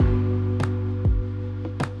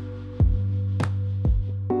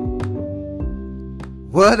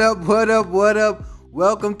What up, what up, what up?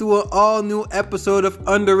 Welcome to an all new episode of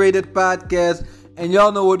Underrated Podcast. And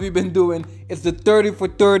y'all know what we've been doing. It's the 30 for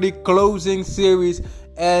 30 closing series.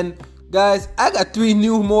 And guys, I got 3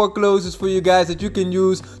 more closes for you guys that you can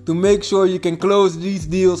use to make sure you can close these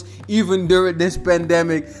deals even during this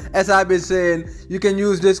pandemic. As I've been saying, you can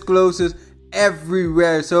use this closes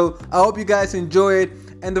everywhere. So I hope you guys enjoy it.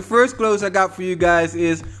 And the first close I got for you guys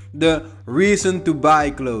is the reason to buy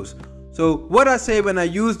close. So what I say when I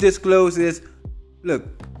use this close is, look,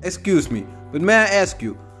 excuse me, but may I ask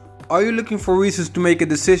you, are you looking for reasons to make a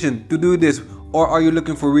decision to do this, or are you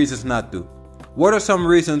looking for reasons not to? What are some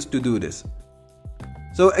reasons to do this?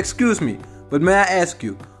 So excuse me, but may I ask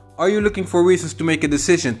you, are you looking for reasons to make a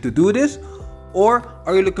decision to do this, or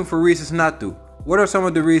are you looking for reasons not to? What are some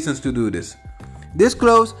of the reasons to do this? This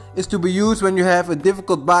close is to be used when you have a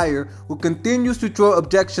difficult buyer who continues to throw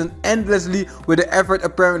objections endlessly with the effort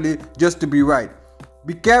apparently just to be right.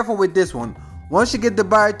 Be careful with this one. Once you get the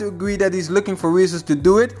buyer to agree that he's looking for reasons to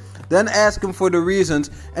do it, then ask him for the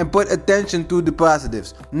reasons and put attention to the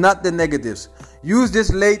positives, not the negatives. Use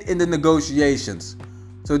this late in the negotiations.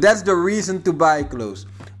 So that's the reason to buy close.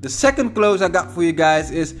 The second close I got for you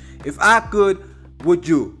guys is, if I could, would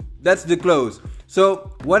you? That's the close.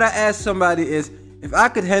 So what I asked somebody is, if I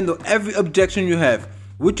could handle every objection you have,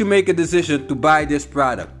 would you make a decision to buy this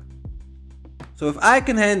product? So if I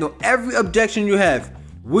can handle every objection you have,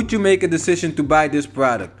 would you make a decision to buy this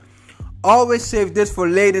product? Always save this for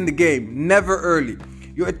late in the game, never early.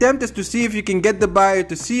 Your attempt is to see if you can get the buyer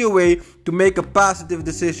to see a way to make a positive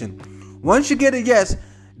decision. Once you get a yes,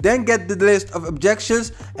 then get the list of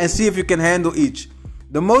objections and see if you can handle each.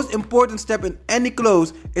 The most important step in any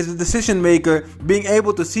close is the decision maker being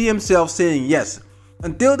able to see himself saying yes.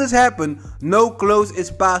 Until this happens, no close is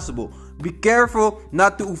possible. Be careful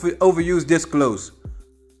not to overuse this close.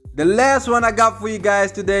 The last one I got for you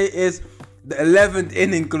guys today is the 11th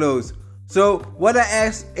inning close. So what I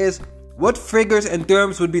asked is, what figures and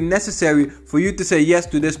terms would be necessary for you to say yes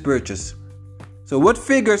to this purchase? So what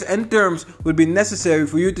figures and terms would be necessary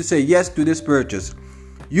for you to say yes to this purchase?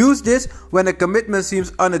 Use this when a commitment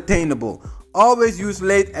seems unattainable. Always use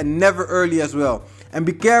late and never early as well. And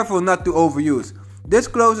be careful not to overuse. This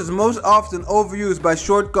close is most often overused by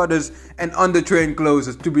shortcutters and undertrained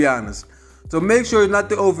closers, to be honest. So make sure not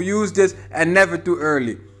to overuse this and never too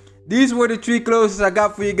early. These were the 3 closes I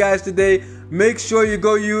got for you guys today. Make sure you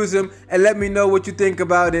go use them and let me know what you think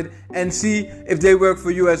about it and see if they work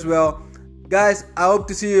for you as well. Guys, I hope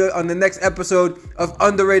to see you on the next episode of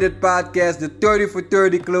Underrated Podcast, the 30 for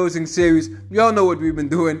 30 closing series. Y'all know what we've been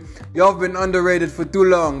doing. Y'all have been underrated for too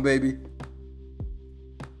long, baby.